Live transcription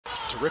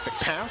Terrific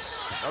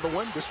pass. Another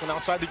one. This one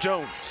outside the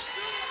Jones.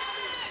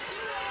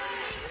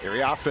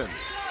 Ariafen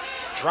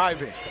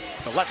driving.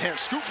 The left-hand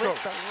scoop With goes.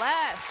 the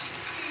left.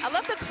 I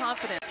love the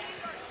confidence.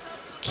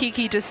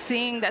 Kiki just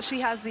seeing that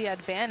she has the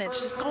advantage,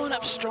 just going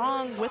up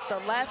strong with the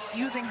left,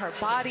 using her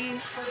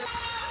body.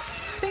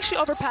 I think she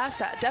overpassed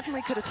that.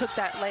 Definitely could have took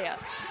that layup.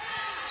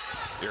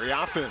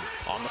 Ariafen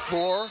on the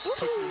floor,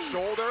 puts in the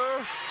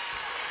shoulder.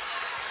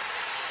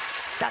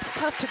 That's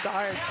tough to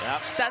guard.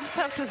 Yep. That's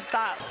tough to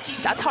stop.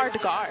 That's hard to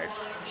guard.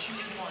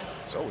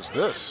 So is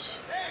this.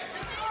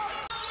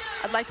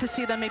 I'd like to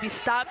see them maybe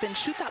stop and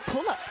shoot that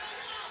pull-up.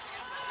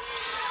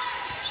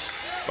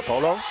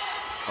 Apollo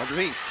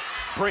underneath.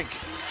 Brink,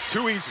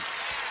 too easy.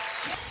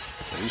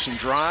 Newsom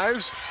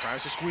drives,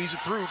 tries to squeeze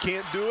it through,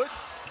 can't do it.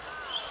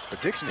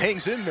 But Dixon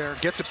hangs in there,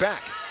 gets it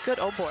back. Good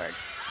O-board.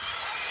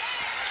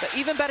 But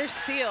even better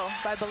steal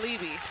by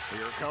Belibi.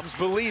 Here comes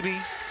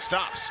Belibi,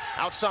 stops,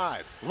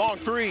 outside, long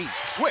three,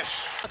 swish.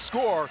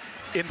 Score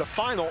in the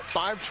final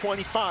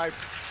 5:25.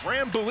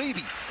 Fran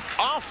Belibi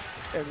off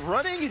and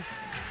running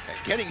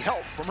and getting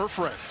help from her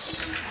friends.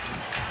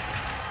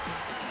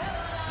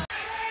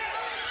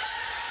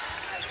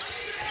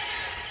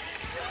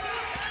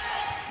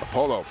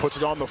 Apollo puts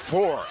it on the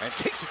floor and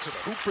takes it to the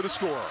hoop for the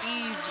score.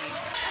 Easy.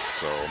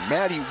 So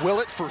Maddie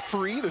Willett for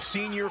three, the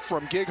senior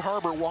from Gig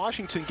Harbor,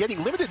 Washington,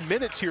 getting limited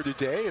minutes here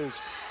today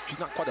as she's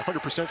not quite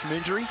 100% from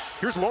injury.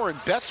 Here's Lauren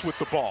Betts with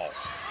the ball.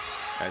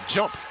 And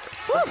jump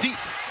from deep.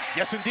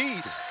 Yes,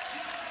 indeed.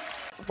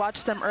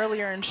 Watch them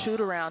earlier in shoot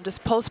around.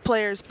 Just post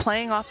players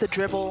playing off the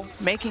dribble,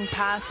 making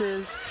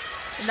passes.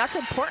 And that's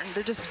important.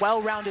 They're just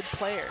well-rounded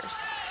players.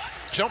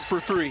 Jump for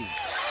three.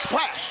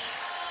 Splash.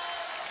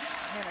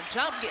 And a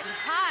jump getting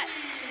hot.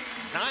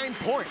 9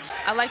 points.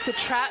 I like the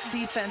trap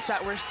defense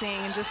that we're seeing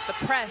and just the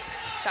press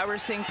that we're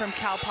seeing from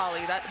Cal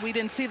Poly. That we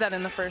didn't see that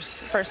in the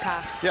first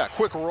half. Yeah,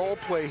 quick role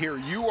play here.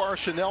 You are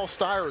Chanel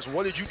Stires.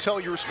 What did you tell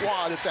your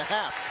squad at the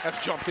half as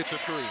Jump hits a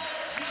three?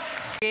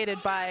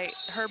 Created by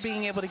her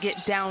being able to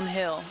get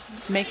downhill,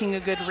 making a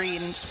good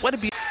read. And what a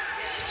beautiful.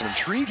 Some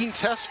intriguing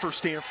tests for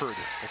Stanford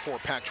before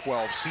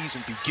Pac-12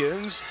 season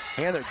begins.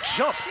 And a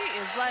jump. She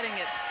is letting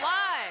it fly.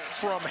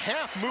 From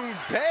Half Moon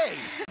Bay.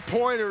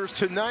 Pointers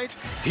tonight.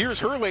 Here's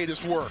her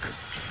latest work.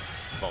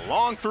 The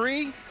long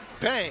three,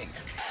 bang.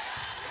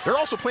 They're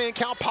also playing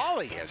Cal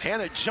Poly as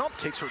Hannah Jump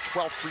takes her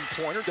 12th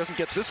three-pointer, doesn't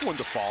get this one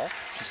to fall.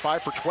 She's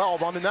 5 for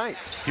 12 on the night.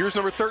 Here's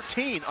number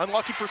 13,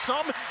 unlucky for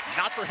some,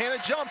 not for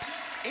Hannah Jump.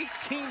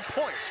 18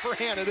 points for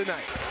Hannah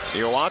tonight.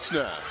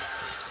 Iowatsna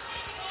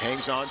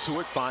hangs on to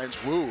it,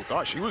 finds Wu.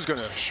 Thought she was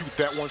gonna shoot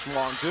that one from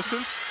long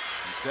distance.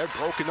 Instead,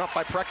 broken up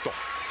by Prechtel.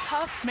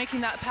 Tough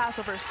making that pass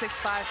over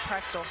 6'5"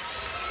 Prechtel.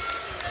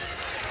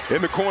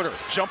 In the corner,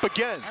 Jump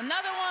again.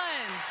 Another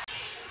one.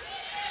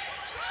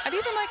 I'd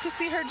even like to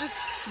see her just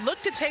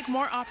look to take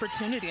more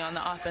opportunity on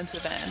the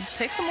offensive end.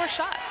 Take some more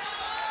shots.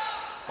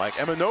 Like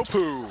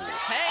Eminopu.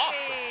 Hey. Off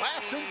the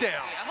glass and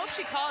down. I hope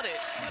she called it.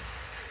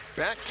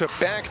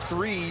 Back-to-back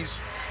threes,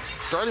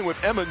 starting with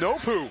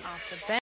Eminopu. Off the bench.